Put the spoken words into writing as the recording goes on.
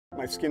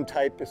My skin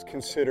type is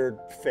considered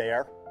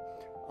fair.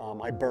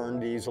 I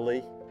burned easily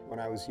when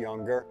I was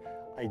younger.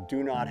 I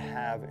do not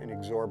have an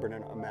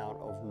exorbitant amount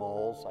of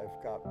moles.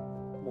 I've got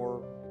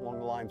more along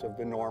the lines of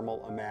the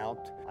normal amount.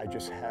 I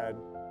just had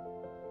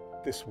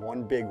this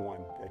one big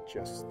one that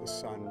just the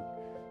sun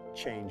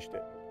changed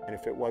it. And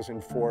if it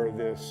wasn't for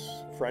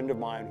this friend of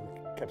mine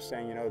who kept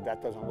saying, you know,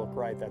 that doesn't look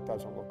right, that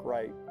doesn't look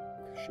right,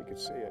 because she could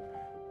see it,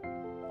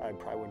 I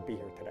probably wouldn't be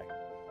here today.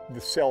 The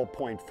sell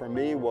point for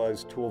me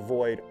was to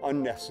avoid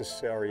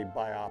unnecessary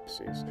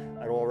biopsies.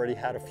 I'd already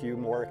had a few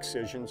more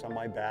excisions on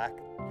my back.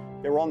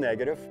 They were all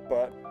negative,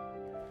 but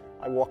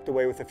I walked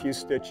away with a few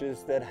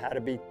stitches that had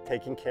to be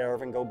taken care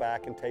of and go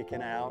back and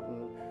taken out.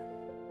 And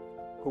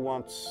who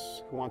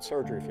wants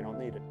surgery if you don't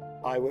need it?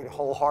 I would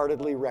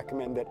wholeheartedly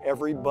recommend that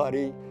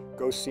everybody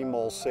go see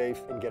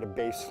MoleSafe and get a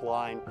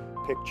baseline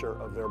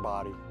picture of their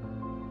body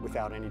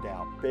without any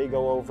doubt. They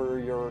go over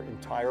your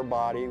entire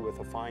body with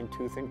a fine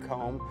tooth and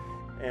comb,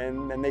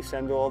 and then they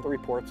send all the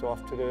reports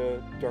off to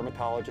the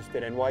dermatologist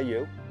at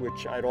NYU,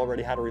 which I'd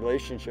already had a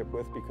relationship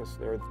with because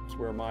that's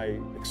where my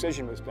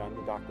excision was done.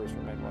 The doctor was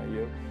from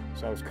NYU,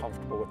 so I was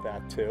comfortable with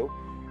that too.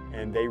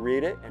 And they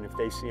read it, and if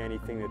they see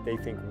anything that they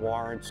think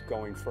warrants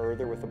going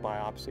further with the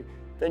biopsy,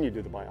 then you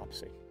do the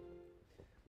biopsy.